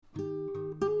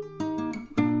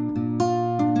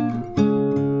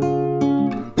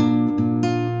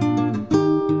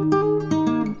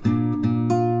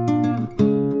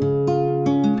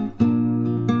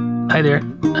Hi there,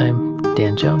 I'm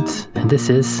Dan Jones, and this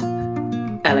is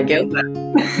Ella Gilbert.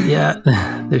 Yeah,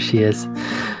 there she is.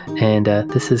 And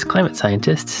this is Climate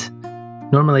Scientists.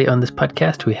 Normally on this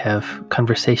podcast, we have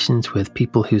conversations with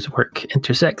people whose work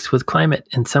intersects with climate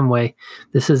in some way.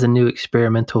 This is a new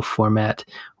experimental format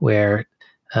where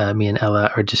me and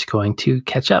Ella are just going to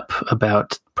catch up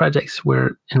about projects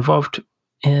we're involved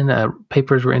in,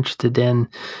 papers we're interested in,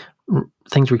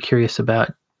 things we're curious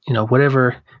about,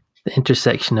 whatever the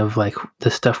intersection of like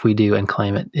the stuff we do and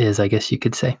climate is, I guess you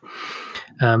could say.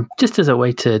 Just as a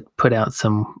way to put out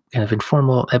some kind of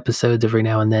informal episodes every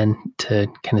now and then to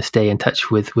kind of stay in touch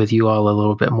with you all a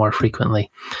little bit more frequently.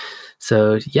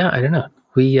 So yeah, I don't know.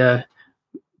 We, to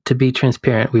be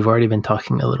transparent, we've already been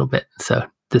talking a little bit. So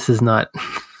this is not,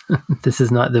 this is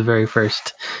not the very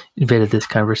first bit of this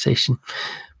conversation,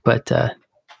 but,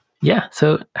 yeah.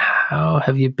 So how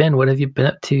have you been? What have you been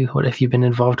up to? What have you been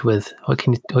involved with? What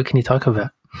can you talk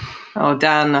about? Oh,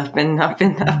 Dan, I've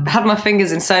had my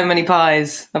fingers in so many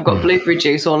pies. I've got blueberry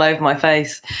juice all over my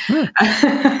face. That's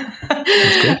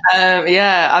good.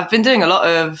 Yeah, I've been doing a lot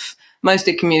of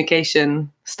mostly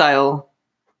communication style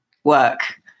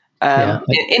work.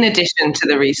 In addition to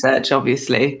the research,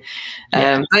 obviously.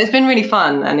 But it's been really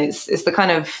fun, and it's the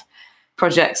kind of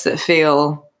projects that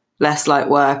feel less like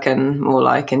work and more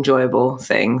like enjoyable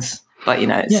things. But,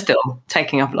 it's still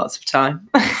taking up lots of time.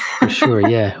 For sure,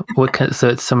 yeah. So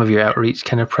it's some of your outreach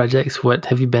kind of projects. What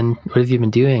have you been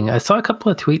doing? I saw a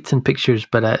couple of tweets and pictures,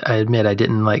 but I admit I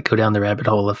didn't go down the rabbit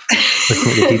hole of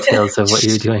looking at the details of what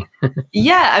you were doing.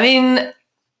 Yeah, I mean,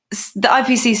 the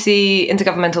IPCC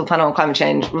Intergovernmental Panel on Climate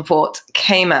Change report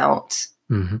came out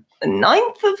the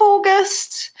 9th of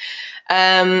August.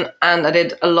 And I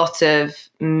did a lot of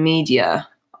media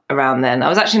around then. I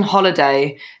was actually on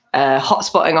holiday,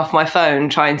 hotspotting off my phone,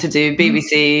 trying to do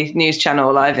BBC News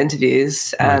Channel live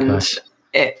interviews, and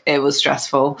it was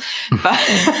stressful,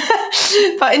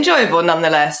 but enjoyable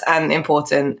nonetheless, and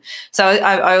important. So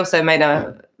I also made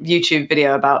a YouTube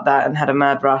video about that and had a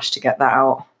mad rush to get that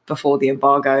out before the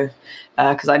embargo,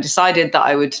 because I decided that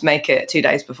I would make it 2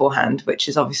 days beforehand, which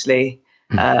is obviously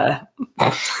bad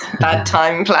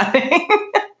time planning.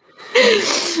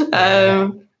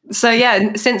 So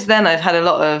yeah, since then I've had a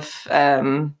lot of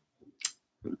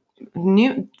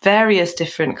various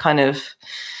different kind of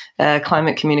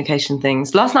climate communication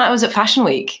things. Last night I was at Fashion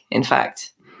Week, in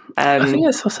fact. I think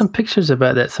I saw some pictures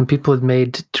about that. Some people had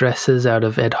made dresses out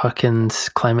of Ed Hawkins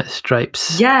climate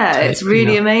stripes. Yeah, it's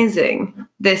really amazing.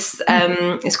 This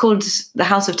it's called the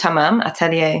House of Tamam,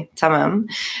 Atelier Tamam,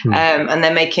 and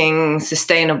they're making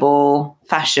sustainable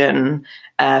fashion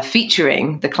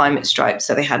featuring the climate stripes.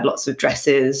 So they had lots of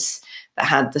dresses that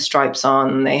had the stripes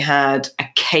on. They had a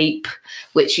cape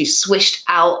which you swished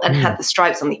out and had the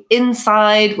stripes on the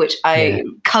inside, which I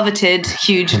coveted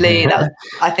hugely. That was,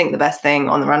 I think, the best thing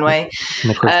on the runway.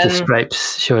 And of course, the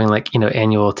stripes showing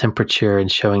annual temperature and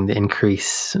showing the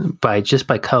increase by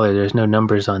color. There's no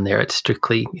numbers on there. It's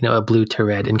strictly, a blue to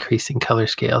red increasing color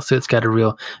scale. So it's got a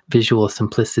real visual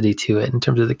simplicity to it in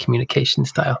terms of the communication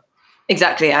style.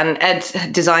 Exactly. And Ed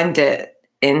designed it,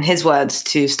 in his words,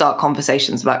 to start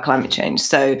conversations about climate change.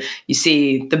 So you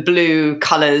see the blue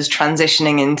colors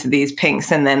transitioning into these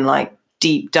pinks and then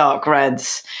deep dark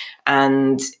reds.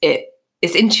 And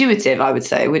it's intuitive, I would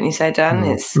say, wouldn't you say, Dan?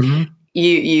 It's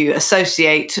you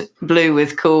associate blue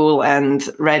with cool and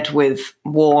red with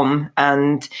warm,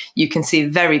 and you can see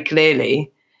very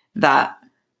clearly that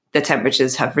the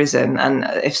temperatures have risen. And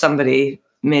if somebody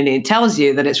merely tells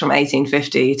you that it's from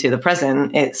 1850 to the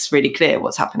present, it's really clear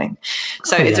what's happening.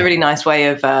 So it's a really nice way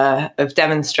of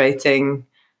demonstrating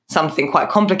something quite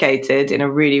complicated in a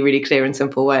really, really clear and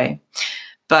simple way.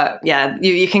 But yeah,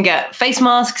 you can get face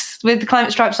masks with the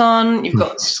climate stripes on. You've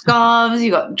got scarves,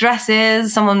 you've got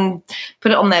dresses. Someone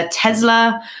put it on their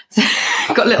Tesla.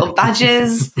 Got little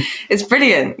badges. It's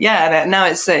brilliant. Yeah, and now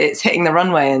it's hitting the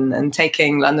runway and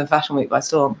taking London Fashion Week by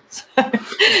storm. So,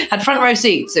 had front row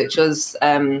seats, which was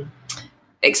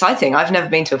exciting. I've never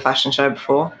been to a fashion show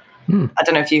before. I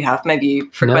don't know if you have. Maybe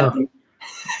you frequent them.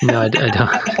 No, I don't.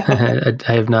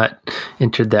 I have not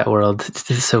entered that world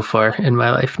so far in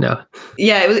my life. No.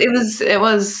 Yeah, it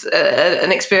was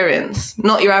an experience.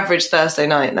 Not your average Thursday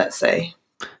night, let's say.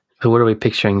 But what are we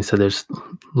picturing? So there's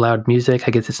loud music.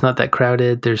 I guess it's not that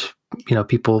crowded. There's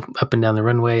people up and down the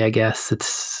runway. I guess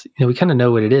it's we kind of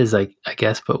know what it is. I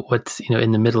guess, but what's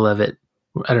in the middle of it?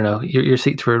 I don't know. Your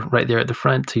seats were right there at the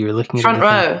front, so you were looking at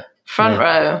front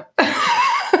row.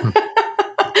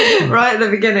 right at the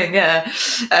beginning, yeah.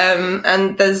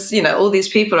 And there's, all these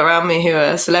people around me who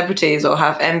are celebrities or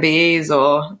have MBEs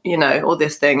or, all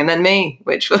this thing. And then me,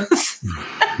 which was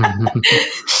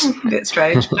a bit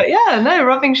strange. But yeah, no,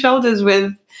 rubbing shoulders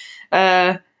with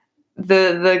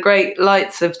the great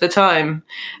lights of the time,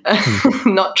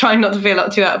 trying not to feel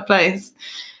too out of place.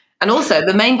 And also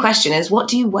the main question is, what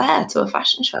do you wear to a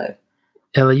fashion show?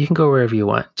 Ella, you can go wherever you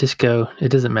want. Just go. It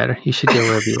doesn't matter. You should go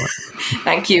wherever you want.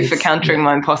 Thank you for countering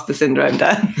my imposter syndrome,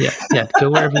 Dan. Yeah. Go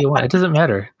wherever you want. It doesn't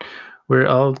matter.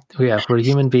 We're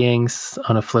human beings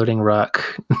on a floating rock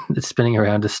that's spinning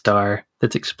around a star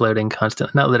that's exploding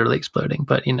constantly. Not literally exploding,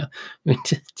 but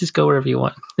just go wherever you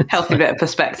want. Healthy bit of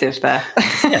perspective there.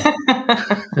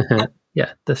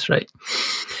 Yeah, that's right.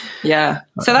 Yeah.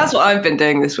 So that's what I've been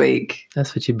doing this week.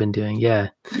 That's what you've been doing. Yeah.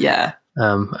 Yeah.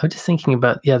 I was just thinking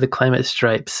about, the climate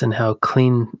stripes and how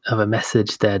clean of a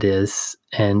message that is.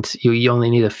 And you only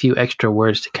need a few extra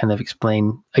words to kind of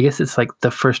explain. I guess it's like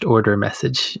the first order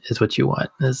message is what you want.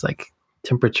 It's like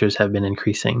temperatures have been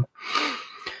increasing.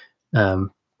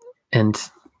 And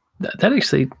that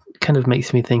actually kind of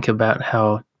makes me think about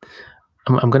how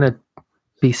I'm going to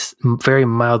be very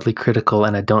mildly critical,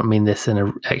 and I don't mean this in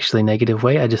a actually negative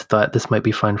way. I just thought this might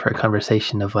be fun for a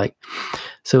conversation of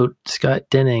so Scott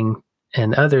Denning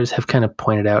and others have kind of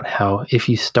pointed out how if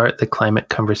you start the climate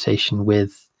conversation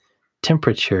with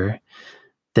temperature,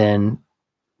 then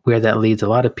where that leads a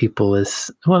lot of people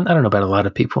is, well, I don't know about a lot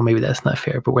of people, maybe that's not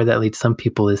fair, but where that leads some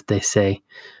people is they say,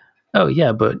 oh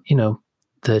yeah, but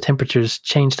the temperature's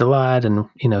changed a lot and,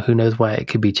 who knows why it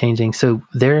could be changing. So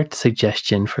their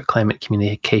suggestion for climate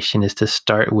communication is to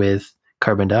start with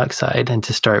carbon dioxide and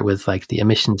to start with the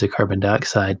emissions of carbon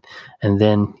dioxide. And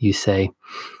then you say,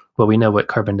 well, we know what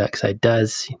carbon dioxide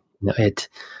does. It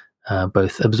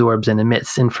both absorbs and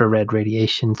emits infrared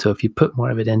radiation. So if you put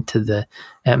more of it into the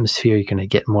atmosphere, you're going to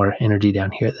get more energy down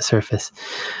here at the surface.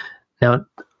 Now,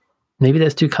 maybe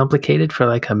that's too complicated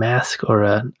for a mask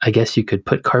or I guess you could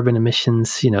put carbon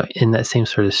emissions, in that same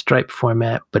sort of stripe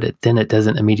format, but then it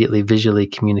doesn't immediately visually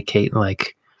communicate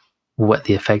what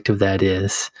the effect of that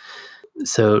is.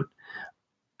 So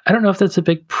I don't know if that's a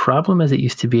big problem as it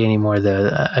used to be anymore,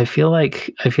 though. I feel like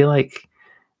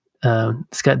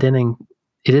Scott Denning,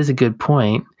 it is a good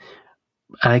point,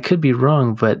 and I could be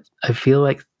wrong, but I feel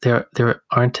like there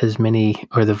aren't as many,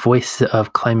 or the voice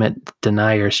of climate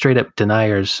deniers, straight up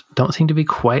deniers, don't seem to be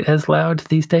quite as loud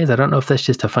these days. I don't know if that's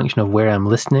just a function of where I'm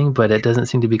listening, but it doesn't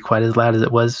seem to be quite as loud as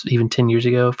it was even 10 years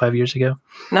ago, 5 years ago.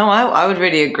 No, I would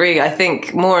really agree. I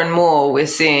think more and more we're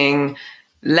seeing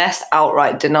less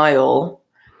outright denial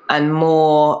and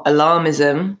more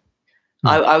alarmism.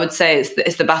 I would say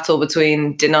it's the battle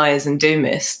between deniers and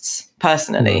doomists,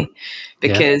 personally,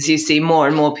 because you see more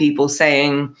and more people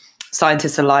saying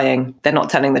scientists are lying. They're not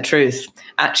telling the truth.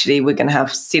 Actually, we're going to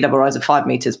have sea level rise of 5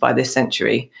 meters by this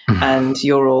century, and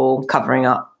you're all covering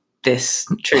up this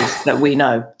truth that we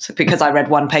know. So because I read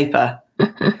one paper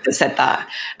that said that,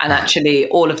 and actually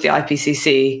all of the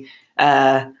IPCC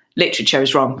literature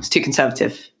is wrong. It's too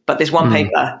conservative. But this one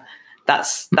paper,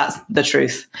 that's the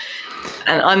truth.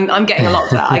 And I'm getting a lot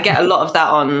of that. I get a lot of that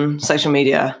on social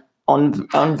media, on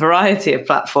a variety of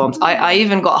platforms. I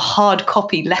even got a hard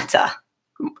copy letter.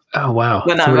 Oh, wow.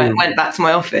 When I went back to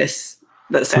my office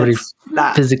that said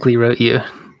that. Physically wrote you.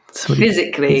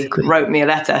 Physically wrote me a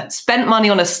letter. Spent money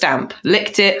on a stamp,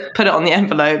 licked it, put it on the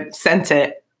envelope, sent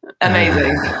it.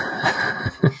 Amazing.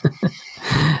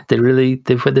 They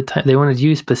put the time. They wanted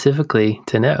you specifically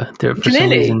to know. For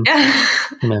Clearly, some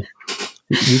reason,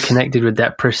 you connected with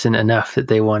that person enough that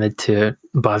they wanted to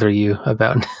bother you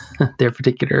about their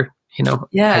particular,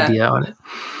 idea on it.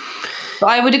 But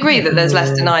I would agree that there's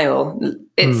less denial.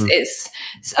 It's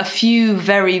a few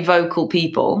very vocal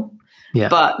people,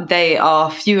 but they are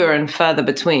fewer and further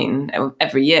between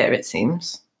every year, it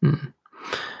seems.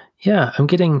 Yeah,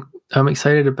 I'm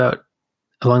excited about,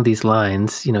 along these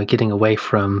lines, getting away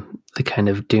from the kind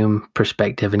of doom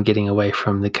perspective and getting away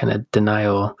from the kind of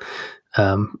denial,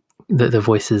 the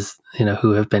voices,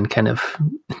 who have been kind of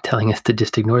telling us to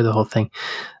just ignore the whole thing.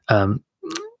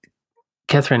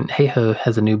 Katharine Hayhoe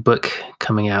has a new book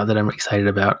coming out that I'm excited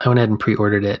about. I went ahead and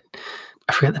pre-ordered it.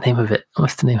 I forgot the name of it.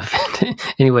 What's the name of it?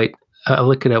 Anyway, I'll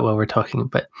look it up while we're talking.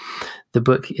 But the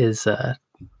book is, so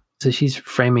she's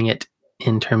framing it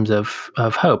in terms of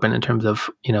hope and in terms of,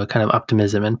 kind of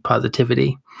optimism and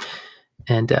positivity.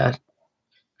 And I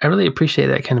really appreciate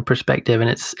that kind of perspective. And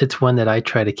it's one that I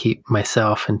try to keep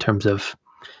myself in terms of,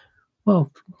 well,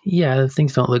 yeah,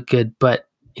 things don't look good, but,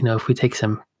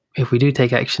 if we do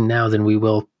take action now, then we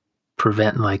will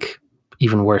prevent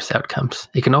even worse outcomes.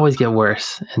 It can always get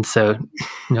worse. And so,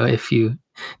 if you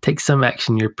take some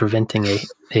action, you're preventing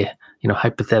a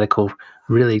hypothetical,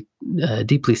 really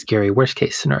deeply scary worst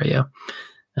case scenario,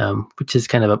 which is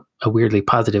kind of a weirdly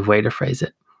positive way to phrase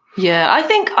it. Yeah, I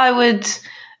think I would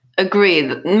agree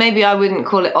that maybe I wouldn't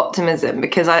call it optimism,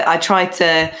 because I try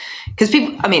to, because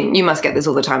people, I mean, you must get this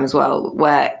all the time as well,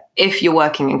 where if you're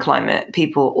working in climate,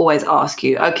 people always ask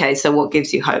you, okay, so what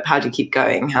gives you hope? How do you keep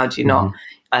going? How do you not,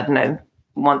 I don't know,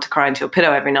 want to cry into your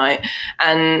pillow every night?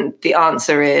 And the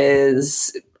answer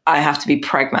is, I have to be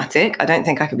pragmatic. I don't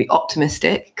think I can be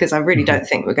optimistic, because I really don't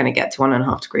think we're going to get to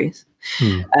 1.5 degrees.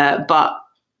 But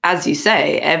as you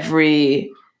say,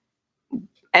 every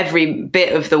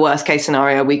bit of the worst case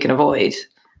scenario we can avoid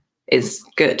is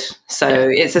good. So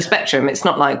it's a spectrum. It's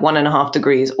not like 1.5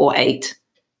 degrees or 8.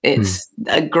 It's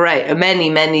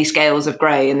many scales of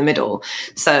grey in the middle.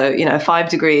 So, 5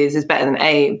 degrees is better than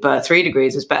 8, but 3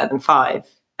 degrees is better than 5.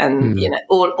 And,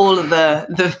 all of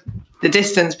the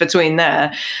distance between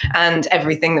there, and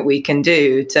everything that we can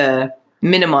do to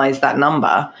minimize that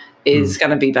number is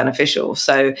going to be beneficial.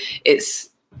 So it's,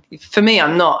 for me,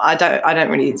 I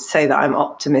don't really say that I'm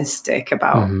optimistic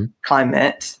about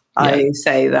climate. Yeah. I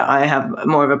say that I have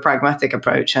more of a pragmatic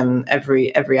approach, and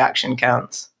every action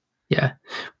counts. Yeah.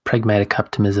 Pragmatic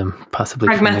optimism, possibly.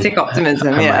 Pragmatic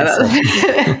optimism,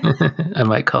 I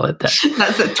might call it that.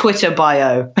 That's a Twitter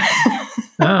bio.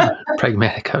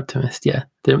 Pragmatic optimist. Yeah.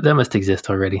 That must exist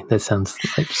already. That sounds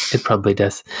like it probably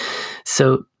does.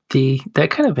 So that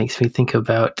kind of makes me think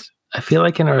about, I feel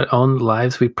like in our own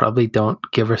lives, we probably don't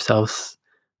give ourselves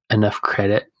enough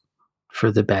credit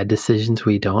for the bad decisions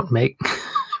we don't make,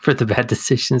 for the bad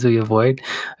decisions we avoid.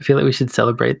 I feel like we should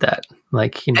celebrate that.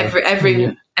 Like,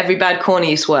 every bad corner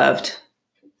you swerved.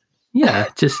 Yeah,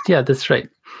 that's right.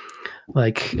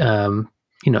 Like,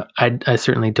 I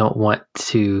certainly don't want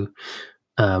to,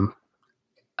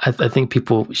 I think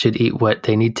people should eat what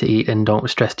they need to eat and don't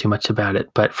stress too much about it.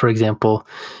 But for example,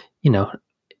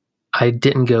 I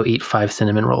didn't go eat 5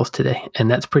 cinnamon rolls today, and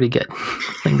that's pretty good.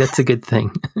 I think that's a good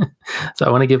thing. So I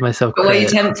want to give myself credit. But were you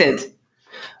tempted?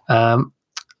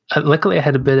 Luckily, I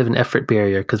had a bit of an effort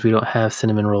barrier because we don't have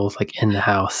cinnamon rolls like in the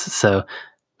house. So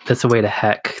that's a way to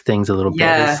hack things a little bit.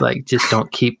 It's like, just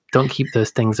don't keep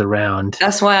those things around.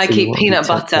 That's why I keep peanut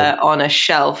butter on a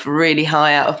shelf really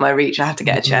high out of my reach. I have to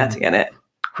get a chair to get it.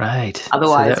 Right.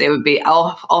 Otherwise, it would be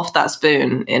off that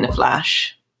spoon in a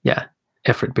flash. Yeah.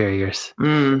 Effort barriers.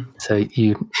 So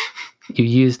you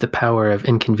use the power of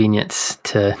inconvenience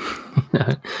to,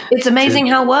 it's amazing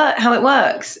how it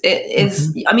works. It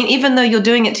is, I mean, even though you're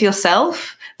doing it to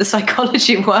yourself, the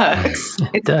psychology works.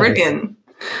 It's brilliant.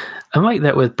 I'm like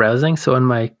that with browsing. So on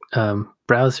my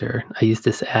browser, I use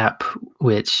this app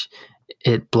which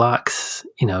it blocks,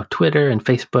 Twitter and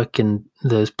Facebook and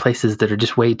those places that are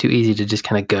just way too easy to just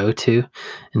kind of go to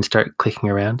and start clicking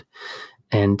around.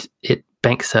 And it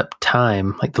banks up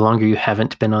time. Like, the longer you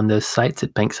haven't been on those sites,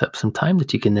 it banks up some time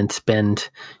that you can then spend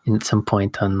at some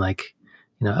point on, like,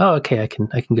 I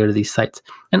can go to these sites.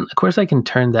 And of course I can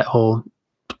turn that whole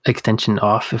extension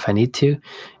off if I need to.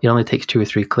 It only takes 2 or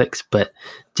 3 clicks, but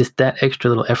just that extra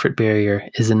little effort barrier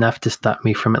is enough to stop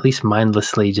me from at least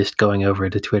mindlessly just going over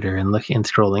to Twitter and looking and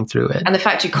scrolling through it. And the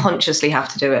fact you consciously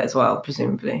have to do it as well,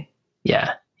 presumably.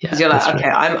 Yeah. Because you're like, okay,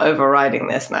 right. I'm overriding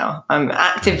this now. I'm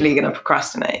actively going to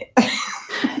procrastinate.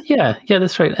 Yeah,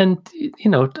 that's right. And,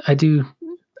 I do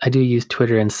use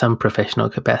Twitter in some professional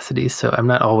capacities, so I'm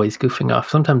not always goofing off.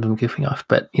 Sometimes I'm goofing off,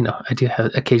 but, I do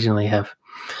occasionally have.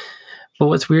 But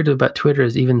what's weird about Twitter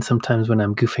is even sometimes when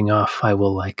I'm goofing off, I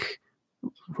will, like,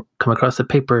 come across a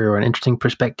paper or an interesting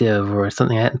perspective or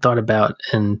something I hadn't thought about.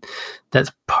 And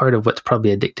that's part of what's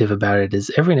probably addictive about it,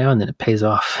 is every now and then it pays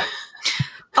off.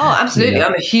 Oh, absolutely.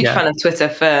 I'm a huge fan of Twitter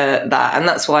for that. And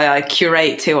that's why I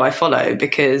curate who I follow,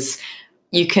 because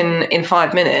you can, in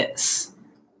 5 minutes,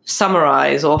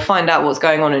 summarize or find out what's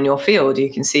going on in your field.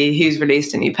 You can see who's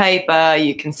released a new paper.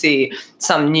 You can see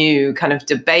some new kind of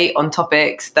debate on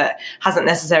topics that hasn't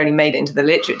necessarily made it into the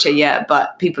literature yet,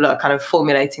 but people are kind of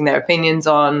formulating their opinions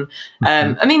on.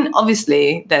 I mean,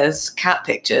 obviously there's cat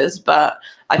pictures, but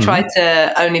I try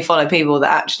to only follow people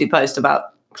that actually post about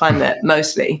climate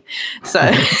mostly. So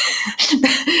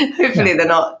hopefully they're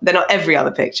not every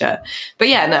other picture. But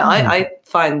I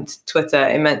find Twitter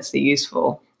immensely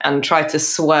useful and try to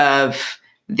swerve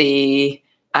the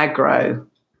aggro,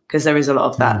 because there is a lot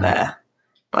of that there.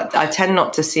 But I tend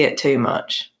not to see it too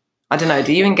much. I don't know.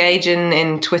 Do you engage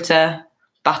in Twitter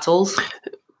battles?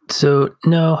 So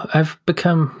no, I've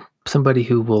become somebody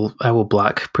who I will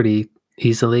block pretty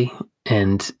easily.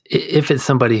 And if it's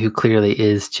somebody who clearly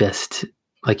is just,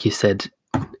 like you said,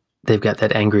 they've got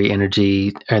that angry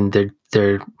energy, and they're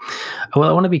well,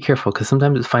 I want to be careful because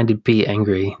sometimes it's fine to be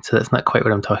angry. So that's not quite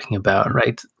what I'm talking about,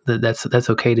 right? That's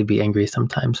okay to be angry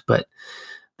sometimes, but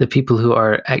the people who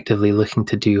are actively looking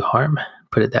to do harm,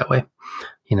 put it that way.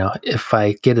 If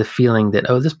I get a feeling that,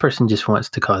 this person just wants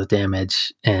to cause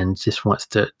damage and just wants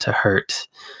to hurt,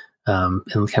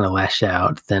 and kind of lash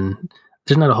out, then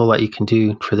there's not a whole lot you can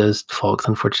do for those folks.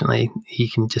 Unfortunately, you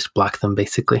can just block them.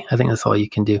 Basically, I think that's all you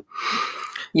can do.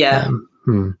 Yeah.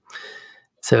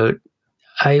 So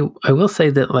I will say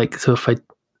that, so if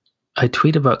I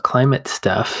tweet about climate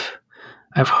stuff,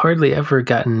 I've hardly ever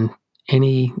gotten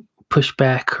any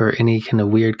pushback or any kind of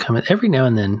weird comment. Every now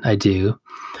and then I do,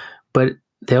 but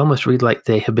they almost read like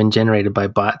they have been generated by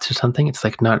bots or something. It's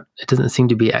like it doesn't seem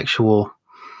to be actual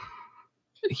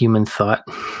human thought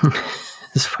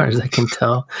as far as I can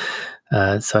tell.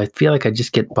 So I feel like I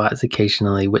just get bots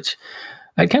occasionally, which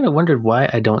I kind of wondered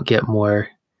why I don't get more,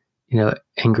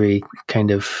 angry kind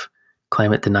of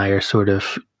climate denier sort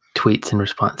of tweets and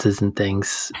responses and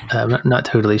things. I'm not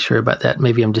totally sure about that.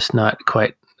 Maybe I'm just not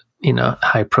quite,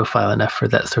 high profile enough for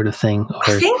that sort of thing. Or,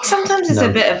 I think sometimes it's a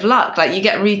bit of luck. Like you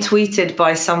get retweeted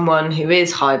by someone who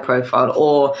is high profile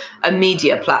or a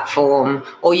media platform,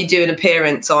 or you do an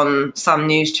appearance on some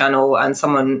news channel and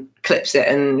someone clips it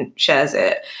and shares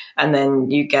it. And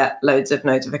then you get loads of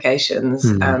notifications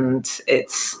and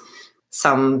it's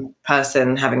some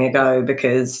person having a go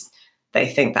because they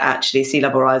think that actually sea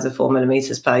level rise of 4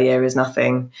 millimeters per year is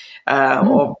nothing,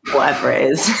 or whatever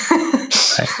it is.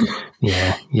 Right.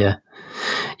 Yeah.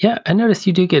 I noticed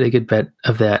you do get a good bit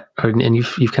of that, and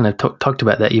you've kind of talked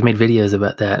about that. You've made videos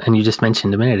about that, and you just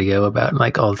mentioned a minute ago about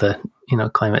all the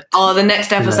climate. Oh, the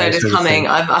next episode is coming.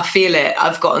 I feel it.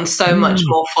 I've gotten so much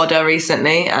more fodder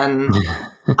recently, and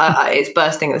it's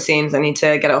bursting at the seams. I need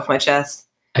to get it off my chest.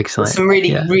 Excellent. There's some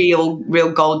really real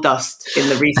gold dust in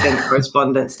the recent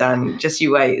correspondence, Dan. Just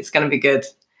you wait. It's going to be good.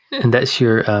 And that's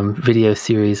your video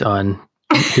series on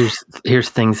here's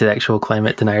things that actual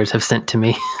climate deniers have sent to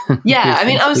me. Yeah, I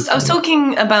mean, I was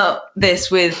talking about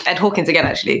this with Ed Hawkins again,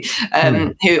 actually,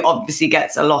 who obviously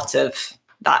gets a lot of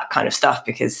that kind of stuff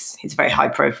because he's a very high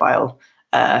profile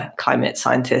climate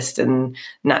scientist, and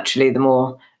naturally, the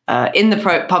more in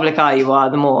the public eye you are,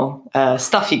 the more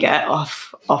stuff you get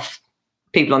off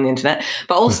people on the internet.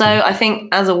 But also, I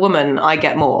think as a woman, I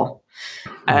get more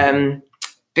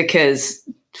because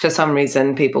for some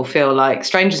reason, people feel like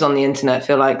strangers on the internet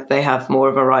feel like they have more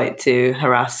of a right to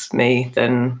harass me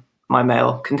than my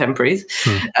male contemporaries.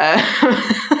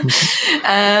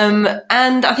 And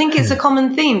I think it's a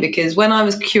common theme because when I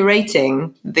was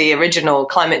curating the original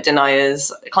Climate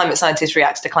Scientist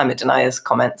Reacts to Climate Deniers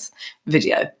comments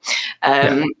video,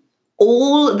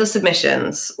 all the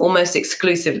submissions, almost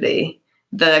exclusively,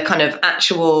 the kind of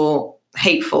actual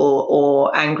hateful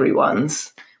or angry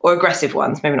ones, or aggressive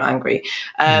ones, maybe not angry,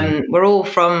 were all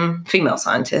from female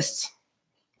scientists,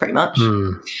 pretty much.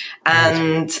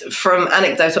 And from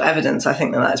anecdotal evidence, I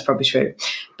think that is probably true.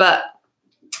 But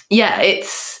yeah,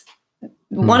 it's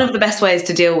one of the best ways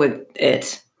to deal with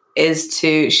it is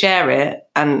to share it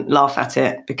and laugh at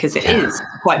it because it is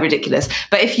quite ridiculous.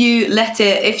 But if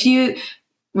you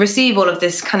receive all of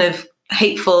this kind of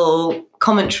hateful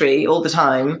commentary all the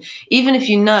time, even if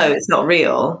you know it's not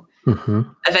real,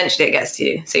 eventually it gets to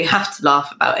you. So you have to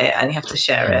laugh about it and you have to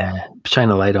share it. Shine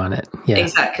a light on it. Yeah.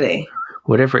 Exactly.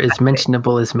 Whatever is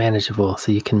mentionable is manageable.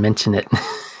 So you can mention it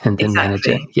and then manage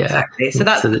it. Yeah. Exactly. So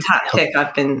that's the tactic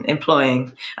I've been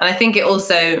employing. And I think it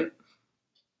also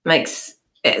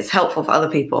it's helpful for other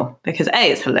people because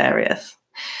A, it's hilarious.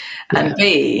 And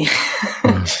B,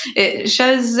 it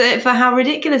shows it for how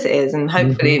ridiculous it is. And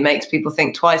hopefully it makes people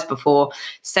think twice before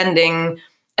sending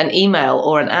an email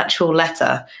or an actual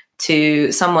letter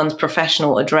to someone's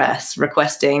professional address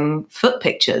requesting foot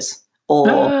pictures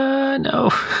or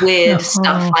weird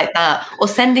stuff like that, or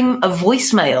sending a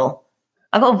voicemail.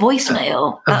 I got a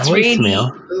voicemail. That's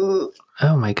voicemail. Really.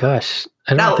 Oh my gosh!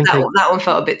 That one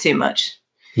felt a bit too much.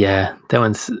 Yeah, that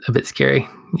one's a bit scary.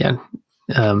 Yeah.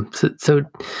 So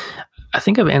I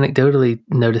think I've anecdotally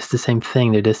noticed the same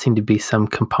thing. There does seem to be some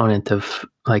component of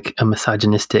like a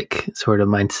misogynistic sort of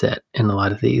mindset in a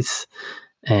lot of these.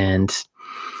 And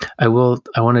I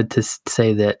wanted to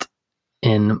say that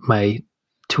in my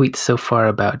tweets so far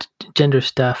about gender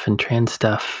stuff and trans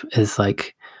stuff is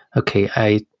like, okay,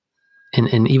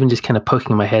 and even just kind of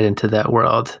poking my head into that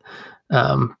world,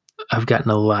 I've gotten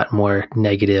a lot more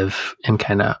negative and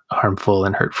kind of harmful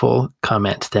and hurtful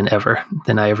comments than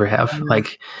I ever have.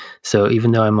 Like, so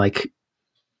even though I'm like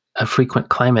a frequent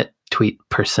climate tweet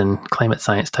person, climate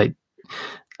science type,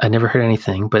 I never heard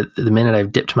anything, but the minute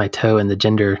I've dipped my toe in the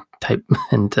gender type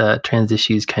and trans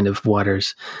issues kind of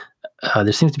waters,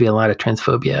 there seems to be a lot of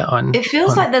transphobia on. It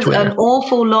feels like there's Twitter. an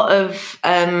awful lot of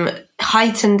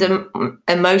heightened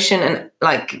emotion and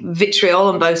like vitriol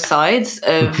on both sides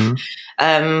of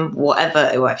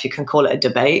whatever, well, if you can call it a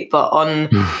debate, but on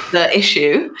the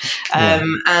issue.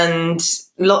 And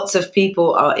lots of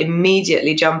people are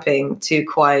immediately jumping to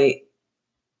quite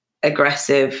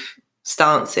aggressive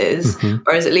stances,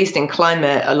 whereas at least in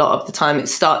climate, a lot of the time it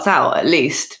starts out at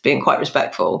least being quite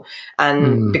respectful.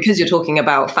 And because you're talking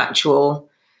about factual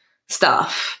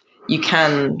stuff, you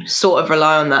can sort of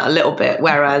rely on that a little bit.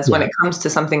 Whereas when it comes to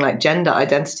something like gender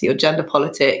identity or gender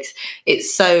politics,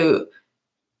 it's so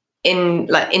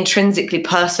intrinsically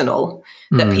personal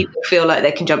that people feel like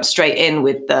they can jump straight in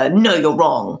with the "no, you're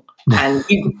wrong" and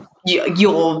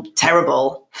you're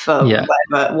terrible for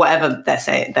whatever they're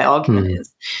saying, their argument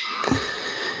is.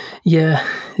 Yeah,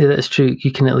 that's true.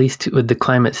 You can at least, with the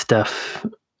climate stuff,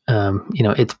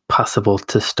 it's possible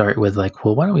to start with like,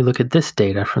 well, why don't we look at this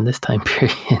data from this time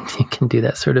period? You can do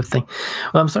that sort of thing.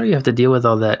 Well, I'm sorry you have to deal with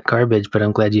all that garbage, but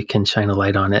I'm glad you can shine a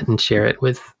light on it and share it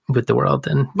with the world.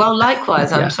 And well,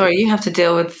 likewise, I'm sorry you have to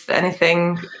deal with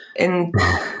anything in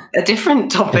a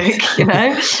different topic.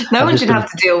 No one should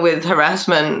have to deal with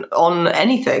harassment on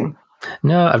anything.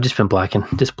 No, I've just been blocking.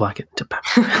 Just block it.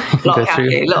 Block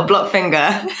happy, little block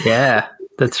finger. Yeah,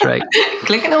 that's right.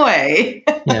 Clicking away.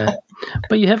 Yeah,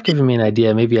 but you have given me an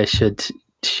idea. Maybe I should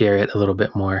share it a little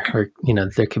bit more, or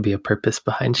there could be a purpose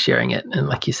behind sharing it, and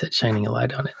like you said, shining a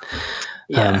light on it.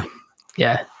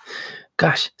 Yeah.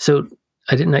 Gosh, so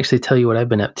I didn't actually tell you what I've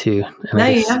been up to. No,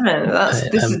 you haven't.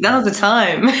 Now's the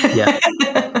time. Yeah.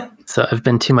 So I've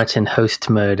been too much in host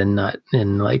mode and not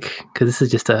in because this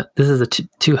is a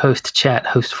two host chat.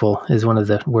 Hostful is one of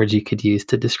the words you could use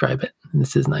to describe it. And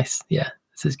this is nice. Yeah,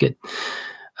 this is good.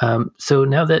 So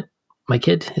now that my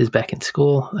kid is back in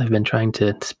school, I've been trying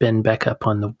to spin back up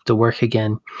on the work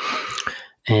again.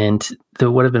 And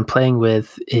what I've been playing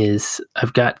with is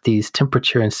I've got these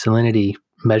temperature and salinity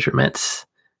measurements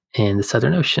in the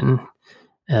Southern Ocean.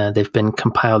 They've been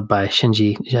compiled by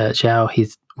Shinji Zhao. He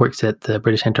works at the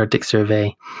British Antarctic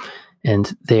Survey,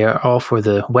 and they are all for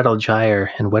the Weddell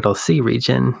Gyre and Weddell Sea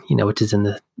region, which is in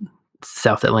the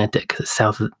South Atlantic.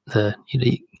 South of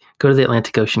you go to the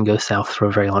Atlantic Ocean, go south for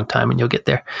a very long time, and you'll get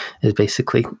there. It's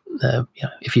basically,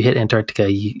 if you hit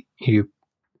Antarctica, you've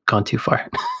gone too far.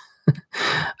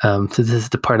 So this is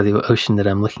the part of the ocean that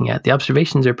I'm looking at. The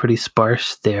observations are pretty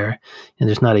sparse there, and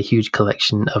there's not a huge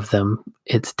collection of them.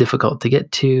 It's difficult to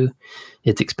get to.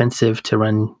 It's expensive to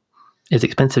run. It's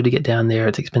expensive to get down there.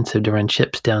 It's expensive to run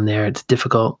ships down there. It's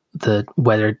difficult. The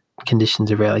weather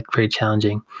conditions are very, very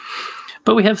challenging.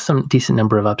 But we have some decent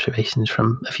number of observations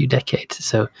from a few decades.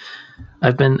 So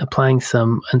I've been applying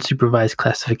some unsupervised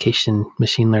classification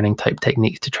machine learning type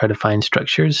techniques to try to find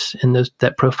structures in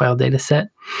that profile data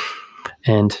set,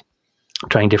 and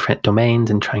trying different domains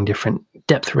and trying different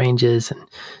depth ranges, and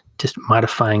just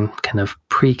modifying kind of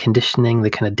preconditioning, the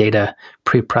kind of data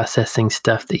pre-processing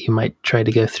stuff that you might try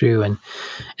to go through. And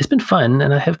it's been fun.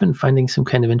 And I have been finding some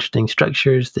kind of interesting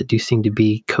structures that do seem to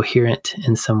be coherent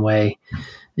in some way.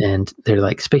 And they're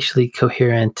like spatially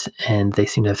coherent, and they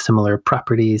seem to have similar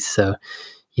properties. So,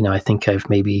 I think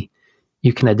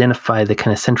you can identify the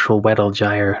kind of central Weddell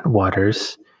Gyre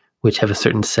waters, which have a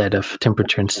certain set of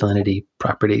temperature and salinity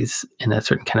properties in a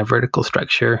certain kind of vertical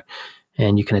structure.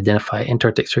 And you can identify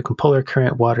Antarctic circumpolar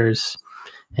current waters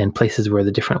and places where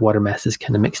the different water masses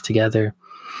kind of mix together.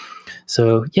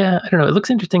 So, yeah, I don't know. It looks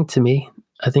interesting to me.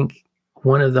 I think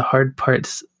one of the hard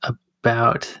parts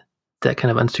about that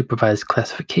kind of unsupervised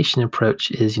classification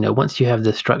approach is, once you have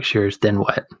the structures, then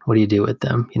what? What do you do with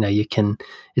them?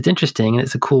 It's interesting, and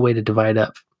it's a cool way to divide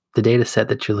up the data set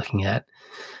that you're looking at.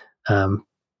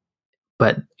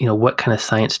 But, what kind of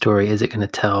science story is it going to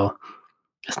tell?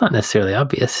 It's not necessarily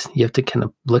obvious. You have to kind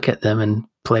of look at them and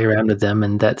play around with them.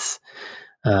 And that's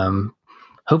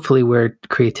hopefully where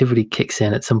creativity kicks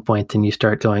in at some point, and you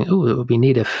start going, oh, it would be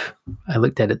neat if I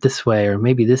looked at it this way, or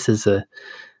maybe this is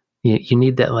you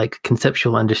need that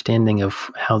conceptual understanding of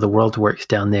how the world works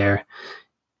down there.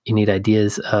 You need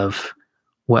ideas of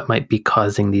what might be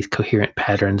causing these coherent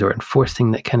patterns or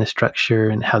enforcing that kind of structure,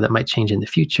 and how that might change in the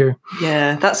future.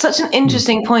 Yeah, that's such an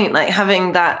interesting point,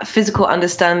 having that physical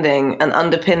understanding and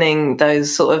underpinning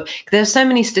those there's so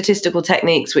many statistical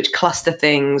techniques which cluster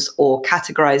things or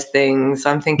categorize things.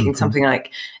 I'm thinking something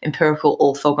like empirical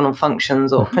orthogonal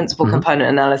functions or principal component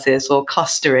analysis or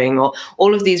clustering, or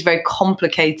all of these very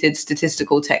complicated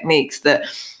statistical techniques that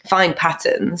find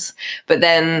patterns, but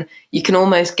then you can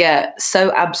almost get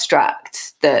so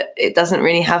abstract that it doesn't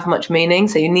really have much meaning.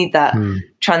 So you need that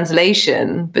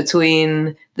translation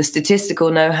between the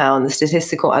statistical know-how and the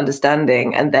statistical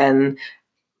understanding, and then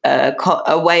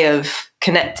a way of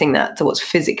connecting that to what's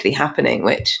physically happening,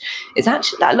 which is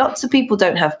actually that lots of people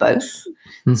don't have both.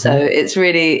 So it's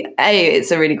really,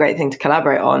 it's a really great thing to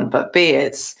collaborate on, but B,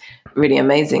 it's really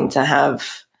amazing to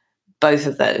have both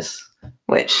of those,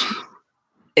 which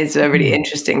is a really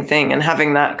interesting thing. And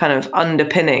having that kind of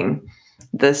underpinning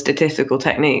the statistical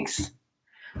techniques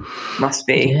must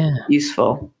be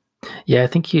useful. Yeah, I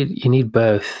think you need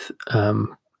both.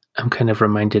 I'm kind of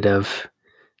reminded of,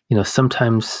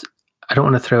 sometimes I don't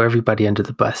want to throw everybody under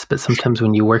the bus, but sometimes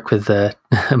when you work with a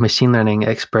machine learning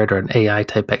expert or an AI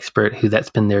type expert who that's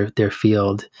been their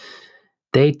field,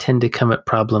 they tend to come at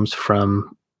problems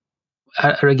from,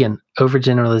 again,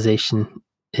 overgeneralization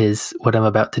is what I'm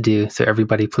about to do. So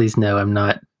everybody, please know I'm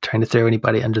not trying to throw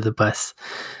anybody under the bus.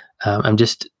 I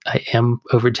am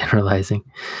overgeneralizing.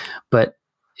 But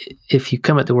if you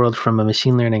come at the world from a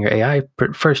machine learning or AI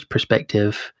first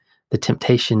perspective, the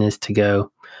temptation is to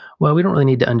go, well, we don't really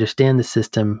need to understand the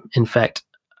system. In fact,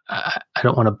 I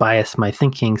don't want to bias my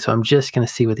thinking, so I'm just going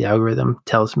to see what the algorithm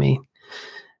tells me.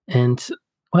 And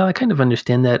well, I kind of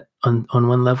understand that on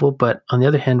one level, but on the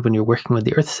other hand, when you're working with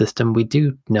the Earth system, we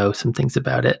do know some things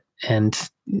about it. And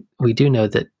we do know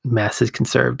that mass is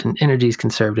conserved and energy is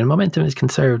conserved and momentum is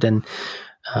conserved. And,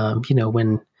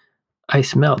 when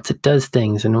ice melts, it does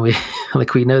things. And we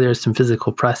know there's some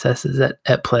physical processes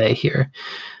at play here.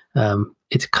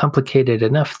 It's complicated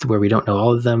enough to where we don't know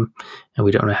all of them, and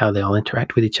we don't know how they all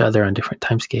interact with each other on different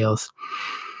timescales.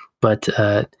 But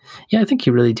I think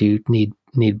you really do need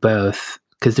both,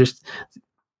 because there's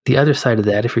the other side of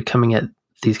that. If you're coming at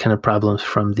these kind of problems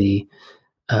from the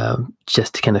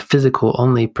just kind of physical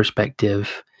only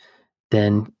perspective,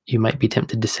 then you might be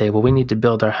tempted to say, well, we need to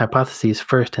build our hypotheses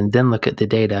first and then look at the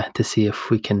data to see if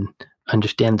we can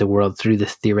understand the world through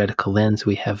this theoretical lens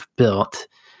we have built,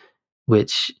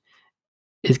 which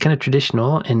is kind of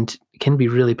traditional and can be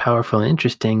really powerful and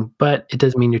interesting, but it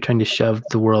does mean you're trying to shove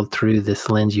the world through this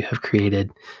lens you have created,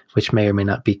 which may or may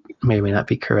not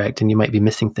be correct, and you might be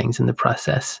missing things in the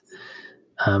process.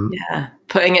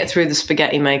 Putting it through the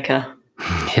spaghetti maker.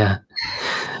 Yeah.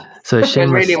 So it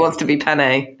really wants to be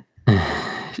penne.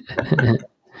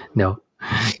 No.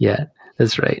 Yeah,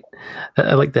 that's right.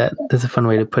 I like that. That's a fun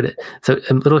way to put it. So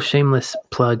a little shameless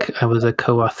plug. I was a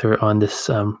co-author on this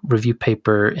review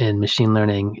paper in machine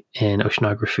learning and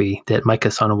oceanography that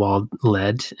Micah Sonnewald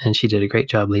led, and she did a great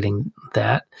job leading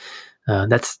that.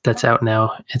 That's out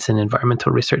now. It's in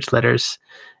Environmental Research Letters,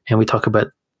 and we talk about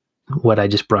what I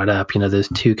just brought up, those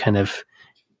two kind of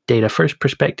data first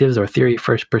perspectives or theory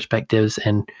first perspectives,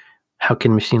 and how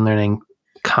can machine learning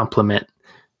complement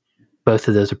both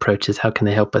of those approaches? How can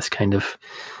they help us kind of,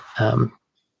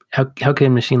 how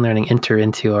can machine learning enter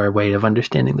into our way of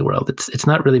understanding the world? It's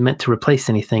not really meant to replace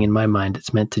anything in my mind.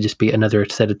 It's meant to just be another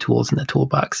set of tools in the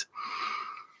toolbox.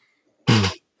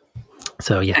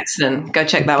 So yeah. Excellent. Go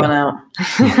check that one out.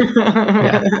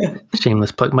 Yeah.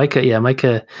 Shameless plug.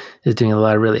 Micah is doing a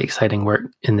lot of really exciting work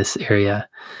in this area.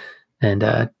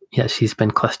 And she's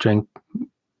been clustering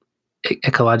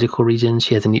ecological regions.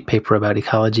 She has a neat paper about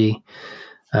ecology.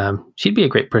 She'd be a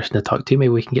great person to talk to. Maybe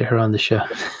we can get her on the show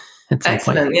at some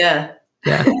Excellent. point. Yeah.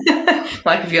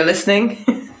 Mike, if you're listening.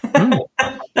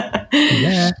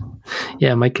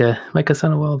 Yeah, Micah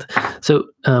Sonnewald. So,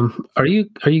 are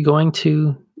you going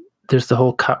to? There's the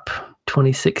whole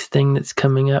COP26 thing that's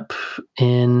coming up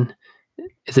in.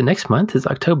 Is it next month? It's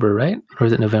October, right? Or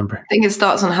is it November? I think it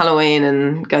starts on Halloween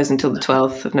and goes until the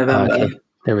 12th of November. Okay.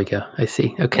 There we go. I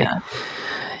see. Okay.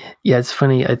 Yeah, it's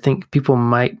funny. I think people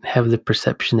might have the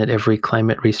perception that every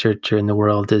climate researcher in the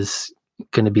world is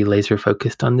going to be laser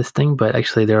focused on this thing, but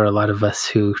actually there are a lot of us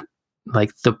who,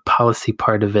 like, the policy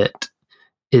part of it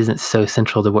isn't so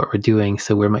central to what we're doing,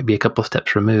 so we might be a couple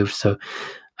steps removed. So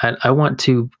I want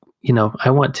to, I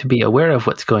want to be aware of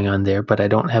what's going on there, but I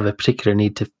don't have a particular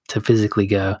need to physically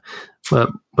go.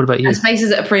 Well, what about you? And space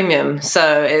is at a premium,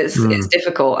 so it's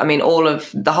difficult. I mean,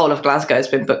 the whole of Glasgow has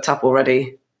been booked up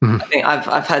already. I think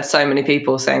I've heard so many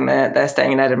people saying they're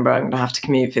staying in Edinburgh and have to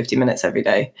commute 50 minutes every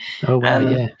day. Oh wow!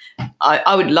 Yeah,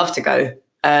 I would love to go.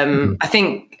 I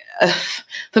think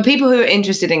for people who are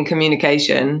interested in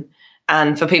communication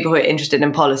and for people who are interested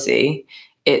in policy,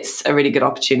 it's a really good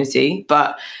opportunity.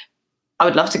 But I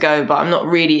would love to go, but I'm not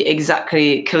really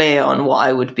exactly clear on what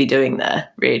I would be doing there.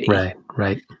 Really,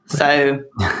 right. So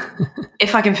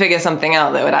if I can figure something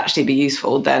out that would actually be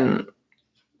useful, then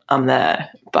I'm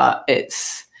there. But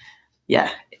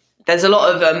there's a lot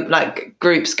of like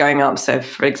groups going up. So,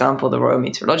 for example, the Royal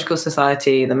Meteorological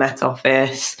Society, the Met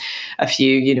Office, a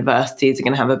few universities are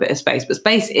going to have a bit of space, but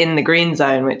space in the green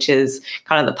zone, which is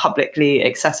kind of the publicly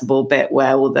accessible bit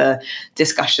where all the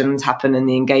discussions happen and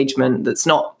the engagement that's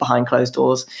not behind closed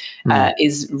doors,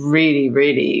 is really,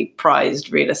 really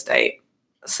prized real estate.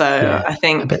 So I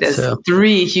think there's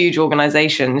 3 huge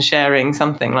organizations sharing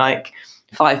something like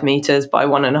 5 meters by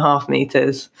 1.5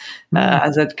 meters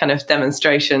as a kind of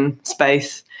demonstration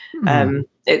space.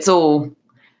 It's all,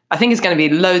 I think it's going to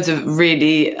be loads of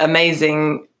really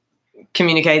amazing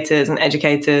communicators and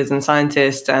educators and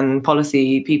scientists and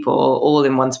policy people all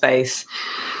in one space,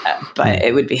 but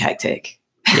it would be hectic.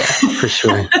 Yeah, for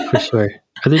sure, for sure.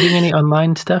 Are they doing any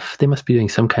online stuff? They must be doing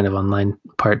some kind of online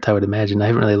part, I would imagine. I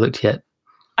haven't really looked yet.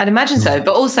 I'd imagine so,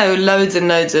 but also loads and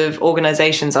loads of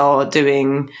organizations are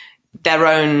doing their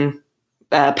own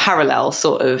parallel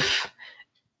sort of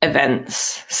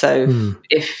events. So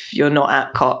if you're not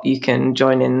at COP, you can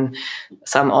join in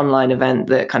some online event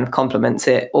that kind of complements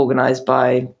it, organized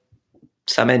by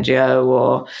some NGO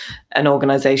or an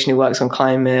organization who works on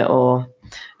climate or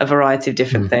a variety of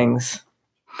different things.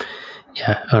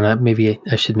 Yeah. Oh, no, maybe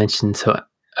I should mention. So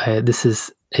this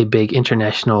is a big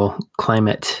international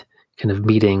climate kind of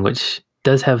meeting, which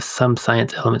does have some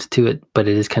science elements to it, but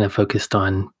it is kind of focused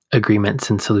on agreements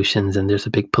and solutions, and there's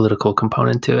a big political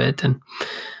component to it. And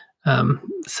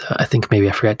so I think maybe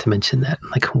I forgot to mention that,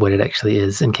 like what it actually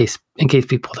is, in case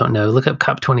people don't know. Look up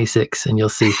COP26 and you'll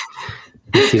see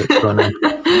what's going on.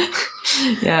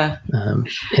 Yeah.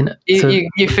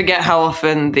 You forget how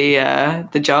often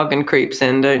the jargon creeps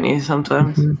in, don't you,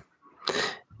 sometimes?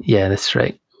 Yeah, that's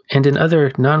right. And in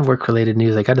other non-work related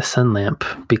news, I got a sun lamp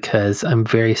because I'm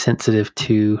very sensitive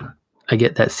to, I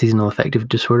get that seasonal affective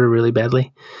disorder really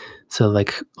badly. So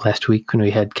like last week when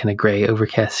we had kind of gray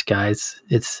overcast skies,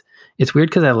 it's weird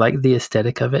because I like the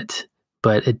aesthetic of it,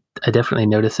 but I definitely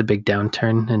notice a big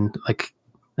downturn, and like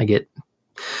I get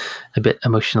a bit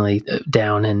emotionally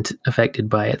down and affected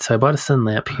by it. So I bought a sun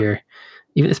lamp here.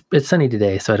 Even it's sunny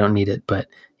today, so I don't need it, but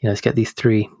it's got these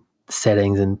 3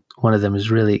 settings, and one of them is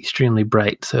really extremely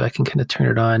bright, so I can kind of turn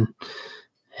it on,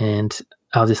 and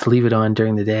I'll just leave it on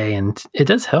during the day, and it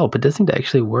does help. It does seem to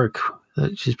actually work,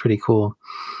 which is pretty cool.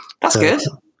 That's good.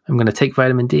 I'm going to take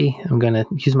vitamin D. I'm going to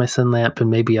use my sun lamp,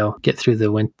 and maybe I'll get through the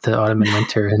autumn and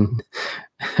winter, and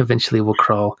eventually we'll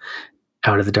crawl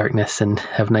out of the darkness and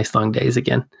have nice long days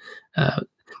again.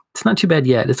 It's not too bad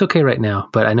yet. It's okay right now,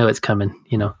 but I know it's coming.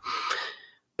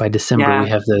 By December we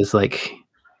have those like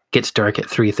gets dark at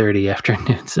 3:30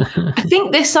 afternoons. I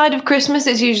think this side of Christmas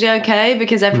is usually okay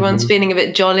because everyone's feeling a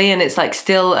bit jolly, and it's like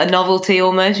still a novelty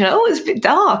almost. Oh, it's a bit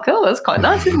dark. Oh, that's quite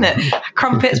nice, isn't it?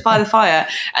 Crumpets by the fire.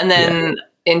 And then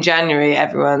in January,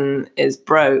 everyone is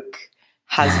broke,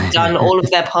 has done all of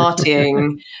their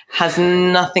partying, has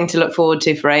nothing to look forward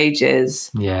to for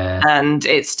ages. Yeah. And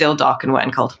it's still dark and wet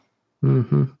and cold.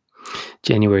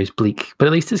 January's bleak, but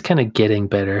at least it's kind of getting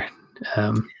better.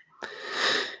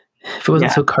 If it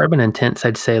wasn't so carbon intense,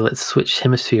 I'd say let's switch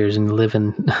hemispheres and live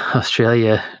in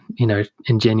Australia,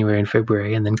 in January and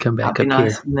February, and then come back up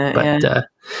nice, here.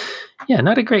 But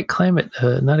not a great climate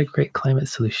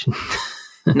solution.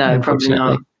 No, probably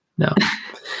not. No.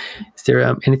 Is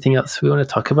there anything else we want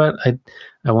to talk about?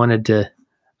 I wanted to.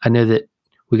 I know that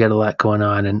we got a lot going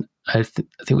on, and I think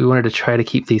we wanted to try to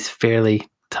keep these fairly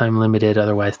time limited.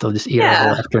 Otherwise, they'll just eat our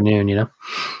whole afternoon.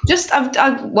 Just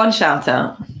I've one shout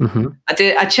out.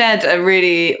 I chaired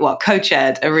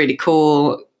co-chaired a really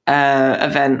cool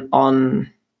event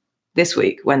on this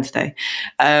week, Wednesday,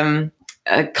 a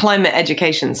climate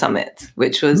education summit,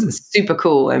 which was super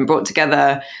cool and brought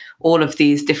together all of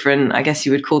these different, I guess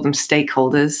you would call them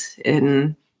stakeholders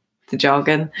in the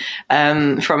jargon,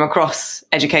 from across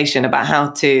education about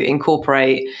how to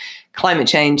incorporate climate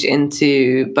change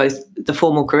into both the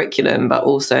formal curriculum, but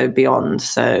also beyond,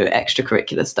 so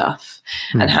extracurricular stuff.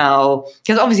 And how,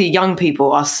 because obviously young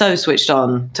people are so switched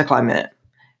on to climate,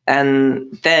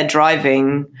 and they're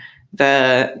driving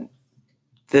the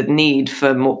need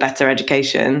for better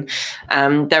education.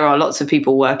 There are lots of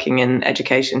people working in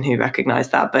education who recognize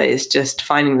that, but it's just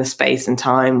finding the space and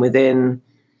time within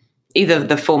either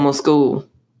the formal school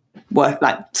work,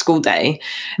 like school day,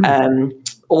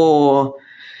 or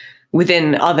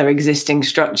within other existing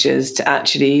structures to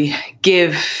actually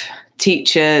give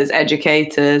teachers,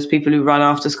 educators, people who run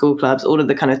after school clubs, all of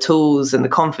the kind of tools and the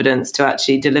confidence to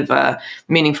actually deliver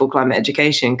meaningful climate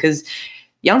education. Because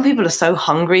young people are so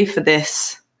hungry for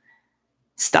this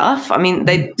stuff. I mean,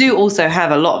 they do also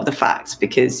have a lot of the facts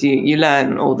because you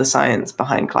learn all the science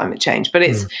behind climate change, but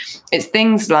it's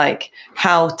things like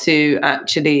how to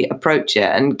actually approach it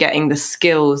and getting the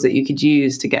skills that you could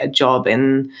use to get a job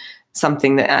in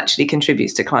something that actually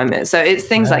contributes to climate. So it's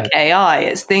things like AI,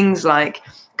 it's things like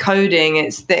coding,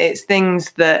 it's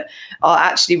things that are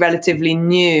actually relatively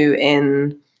new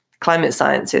in climate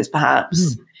sciences,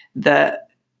 perhaps, that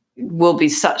will be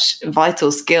such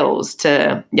vital skills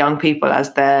to young people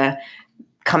as they're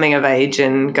coming of age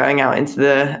and going out into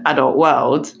the adult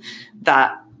world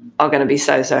that are going to be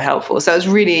so helpful. So it's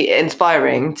really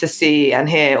inspiring to see and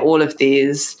hear all of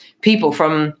these people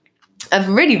from a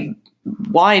really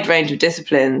wide range of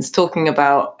disciplines talking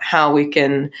about how we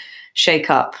can shake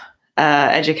up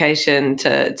education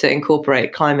to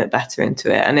incorporate climate better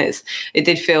into it. And it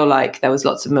did feel like there was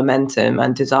lots of momentum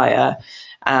and desire,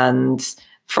 and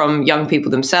from young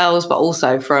people themselves, but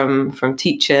also from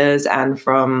teachers and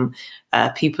from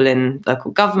people in local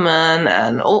government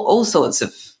and all sorts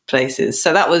of places.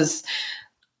 So that was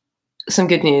some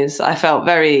good news. I felt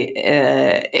very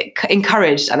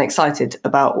encouraged and excited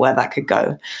about where that could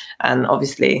go. And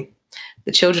obviously,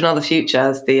 the children are the future,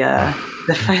 as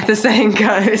the saying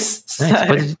goes. Nice.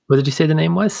 So, what did you say the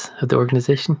name was of the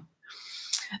organization?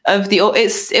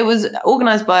 It was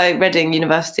organized by Reading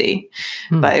University,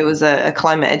 but it was a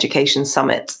climate education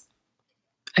summit.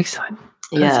 Excellent.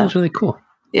 That sounds really cool.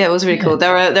 Yeah, it was really cool.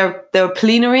 There were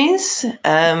plenaries,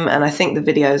 and I think the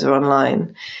videos are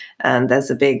online. And there's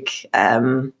a big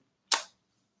there's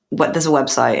a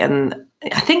website, and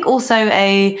I think also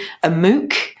a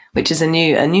MOOC, which is a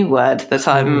new word that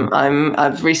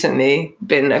I've recently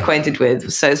been acquainted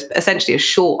with. So it's essentially a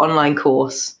short online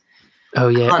course. Oh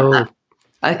yeah.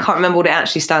 I can't remember what it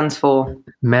actually stands for.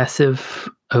 Massive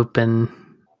open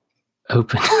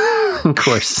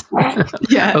course.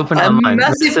 Yeah. Open online.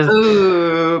 Massive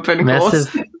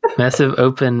course. Massive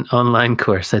open online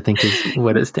course, I think is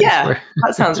what it stands for.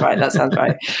 That sounds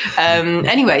right.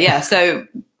 Anyway, so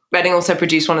Reading also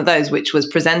produced one of those, which was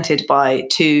presented by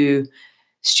 2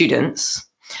 students.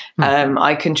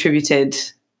 I contributed.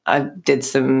 I did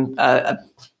some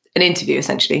an interview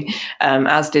essentially,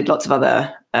 as did lots of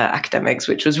other academics,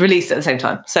 which was released at the same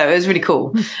time. So it was really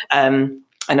cool.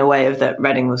 In a way of that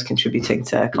Reading was contributing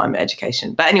to climate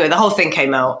education. But anyway, the whole thing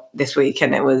came out this week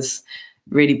and it was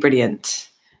really brilliant.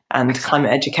 And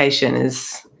climate education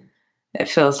it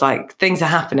feels like things are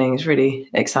happening. It's really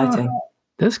exciting. Oh,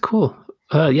 that's cool.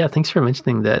 Thanks for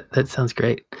mentioning that. That sounds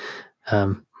great.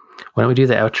 Why don't we do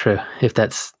the outro? If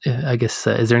that's, I guess,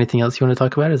 is there anything else you want to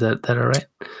talk about? Is that all right?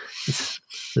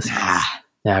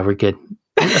 Yeah, we're good.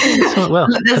 Well,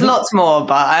 there's lots more,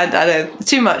 but I don't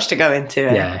too much to go into.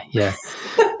 Yeah.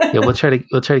 We'll try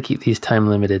to keep these time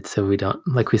limited so we don't,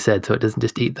 like we said, so it doesn't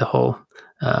just eat the whole.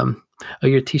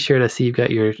 Your T-shirt. I see you've got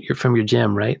you're from your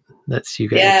gym, right? That's you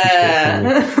got. Your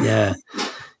T-shirt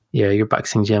your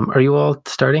boxing gym. Are you all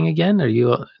starting again? Are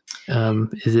you? Are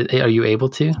you able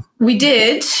to? We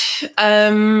did.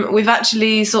 We've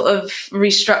actually sort of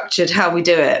restructured how we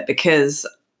do it because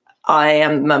I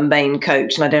am my main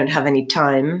coach and I don't have any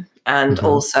time. And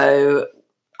also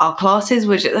our classes,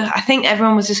 which I think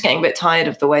everyone was just getting a bit tired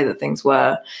of the way that things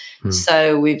were.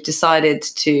 So we've decided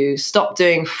to stop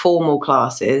doing formal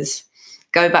classes,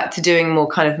 go back to doing more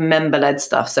kind of member-led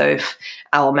stuff. So if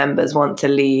our members want to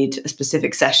lead a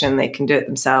specific session, they can do it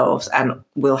themselves and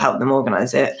we'll help them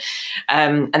organize it.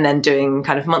 And then doing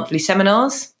kind of monthly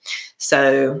seminars.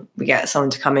 So we get someone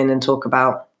to come in and talk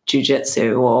about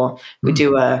jiu-jitsu, or we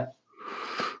do a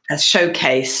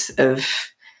showcase of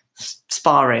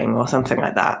sparring or something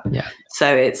like that. Yeah.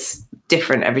 So it's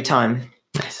different every time.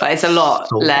 Nice. But it's a lot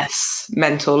less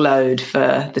mental load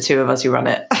for the 2 of us who run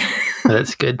it.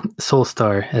 That's good.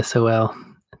 Solstar, SOLSTAR.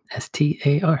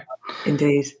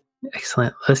 Indeed.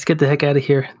 Excellent. Let's get the heck out of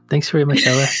here. Thanks very much,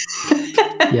 Ella.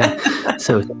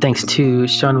 So thanks to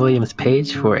Sean Williams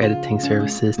Page for editing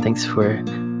services. Thanks for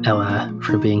Ella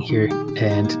for being here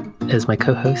and as my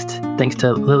co-host. Thanks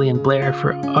to Lillian Blair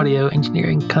for audio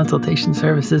engineering consultation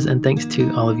services. And thanks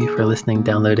to all of you for listening,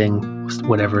 downloading,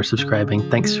 whatever, subscribing.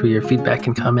 Thanks for your feedback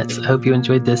and comments. I hope you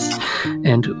enjoyed this,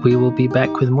 and we will be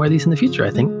back with more of these in the future.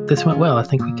 I think this went well. I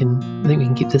think we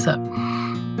can keep this up.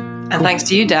 And cool. Thanks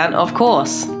to you, Dan, of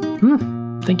course.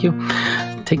 Thank you.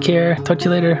 Take care. Talk to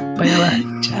you later. Bye,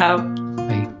 Ella. Ciao.